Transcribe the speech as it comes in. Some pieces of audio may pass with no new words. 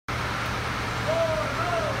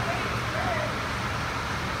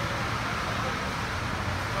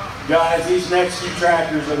Guys, these next few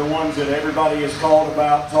tractors are the ones that everybody has called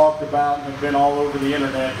about, talked about, and have been all over the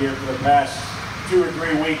internet here for the past 2 or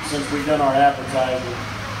 3 weeks since we've done our advertising.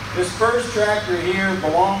 This first tractor here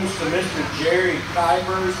belongs to Mr. Jerry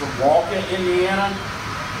Kybers from Walker, Indiana.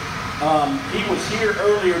 He was here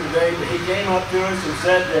earlier today, but he came up to us and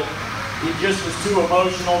said that he just was too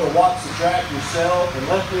emotional to watch the tractor sell and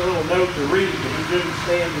left me a little note to read that he couldn't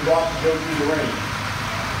stand to watch it go through the rain.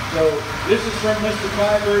 So this is from Mr.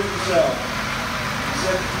 Kybers himself. He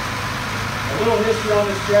said, a little history on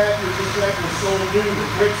this tractor. This tractor was sold new to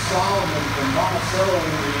Rick Solomon from Monticello,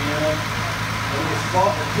 Indiana. And it was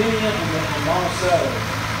bought a 10 implement in Monticello.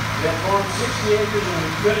 They had farmed 60 acres and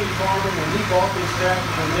he couldn't farm them, and he bought this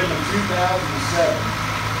tractor from them in 2007.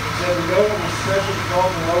 He said, we go over special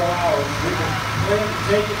calls in low hours. We can plan to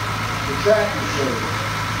take it to tractor shows.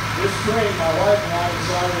 This spring, my wife and I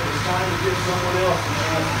decided it was time to give someone else a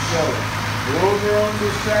chance to show it. We rode there on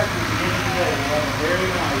this tractor at the beginning of the day and had a very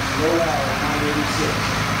nice low hour at 986.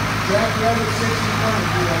 The tractor had a 60 front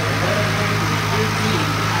wheel and a head of 15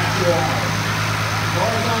 actual hours. As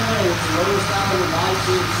far as I know, it's the lowest hour that I've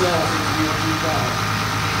seen sell since the year 2000.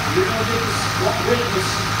 You're going to get to witness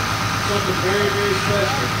something very, very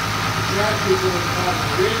special. The tractor is in the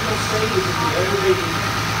original stages of the elevated.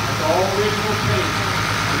 It's all original paint.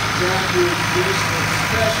 This tractor is just as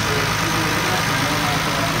special as you would imagine on my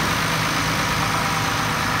farm.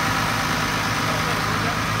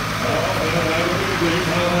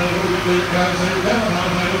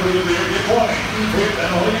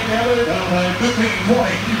 Down 15, 20,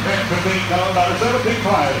 and 15 down, $17.5,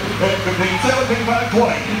 and 15, 17, 5,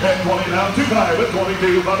 20, and 20 down, 2 5, and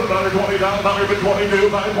 22, $20 down, $22,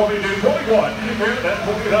 5, 22, 21, and that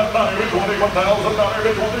 20 down, $21,000,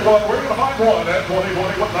 and 21, we're gonna find one, and 20,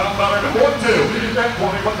 $21,000, and 1, 2, and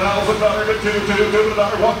 $21,000, and 2, 2,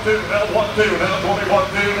 $1, 2, now 1, 2, now 21,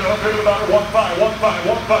 2, now $2, 1, 5, 1, 5,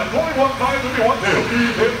 1, 5, 21, 5, 21, 2,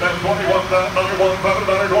 and then $21,000, 1,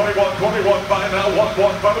 $5, 21, 21, 5, now 1,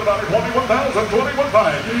 1, $5, 21,000, 21,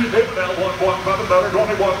 5, if now 1, 1, $5,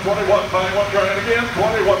 21, 21, 5, 1, try it again,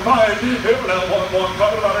 21, 5, if now 1, 1,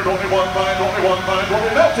 $5, 21, 5, 21, 5,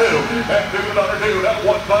 20, now 2, and $2, now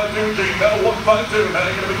 1, 5, 2, G, now 1, 5, 2, now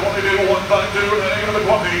you're going to be 22, 1, 5, 2, now you're going to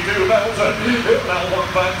be 22,000, if now 1,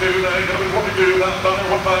 5, 2, now you're going to be 22, now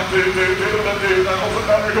 $1, 5, 2, 2, 2,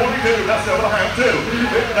 $2,000, 22, that's 7.5, 2,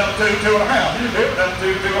 if now 2, 2.5, if now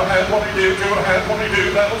 2, 2.5, 22, 2.5,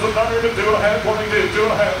 $22,000, 2.5, 22,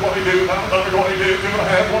 2.5, 22, now $22,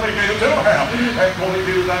 2.5, 22, 2.5, and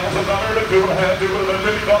 $22,000 to 2.5,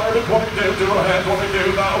 $250 to 22, 2.5,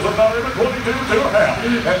 $22,000 to 22,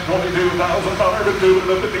 2.5, and $22,000 to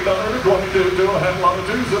 $250 to 22, 2.5, a lot of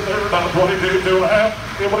twos in there, now 22,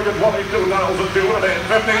 2.5, you want to get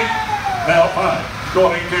 22,250, now 5.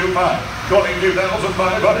 22, 5, 22,500,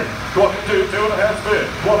 22, 2.5 spin,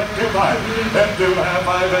 22, 5, and 2.5,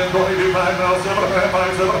 5, and 22, 5, now 7.5,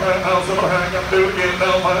 5, 7.5, now 7.5, got to do it again,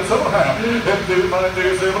 now 5, 7.5, and 2, 5,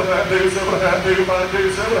 2, 7.5, 2, 7.5, 2, 5,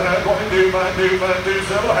 2, 7.5, 22, 5, 2, 5, 2,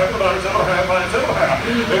 7.5, $7.5, 5,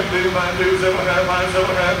 7.5, and 2, 5, 2, 7.5, 5,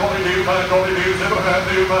 7.5, 22, 5, 22,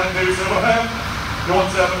 7.5, 2, 5, 2, 7.5, going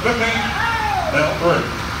 7.50, now 3.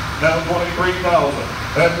 Now 23,000.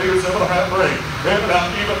 That means 7.5 rate. And now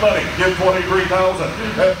even money. Get 23,000.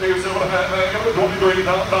 That means 7.5. Now give it 23.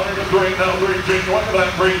 Now not even 3. Now 3. Change one to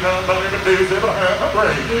that 3. Now not even 2. 7.5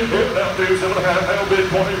 rate. And now 2. 7.5. Now bid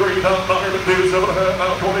 23. Now not even 2. 7.5.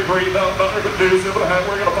 Now 23. Now not even 2. 7.5.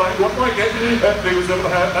 We're gonna find one break it. And 2.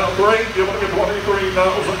 7.5. Now 3. You're gonna get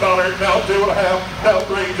 $23,000. Now 2.5. Now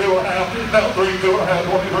 3. 2.5. Now 3. 2.5.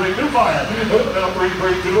 23. New fire. And now 3.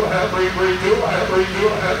 3. 2.5. 3. 3. 2.5. 3.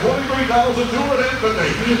 2.5. 23,250.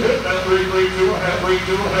 Now 3, 3, 2.5, 3,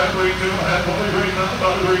 2.5, 3, 2.5, 23,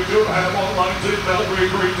 now 3, 2.5, on line 6, now 3,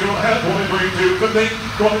 3, 2.5, 23, 250,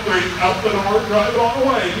 23, out the door, drive on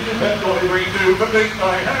away, and 23, 250,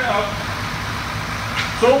 I have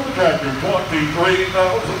sold the tractor, $23,000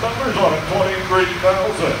 on it,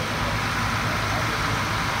 23,000.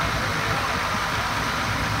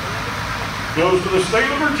 Goes to the state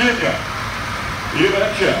of Virginia. You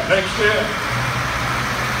betcha. Next in.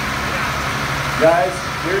 Guys,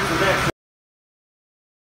 here's the next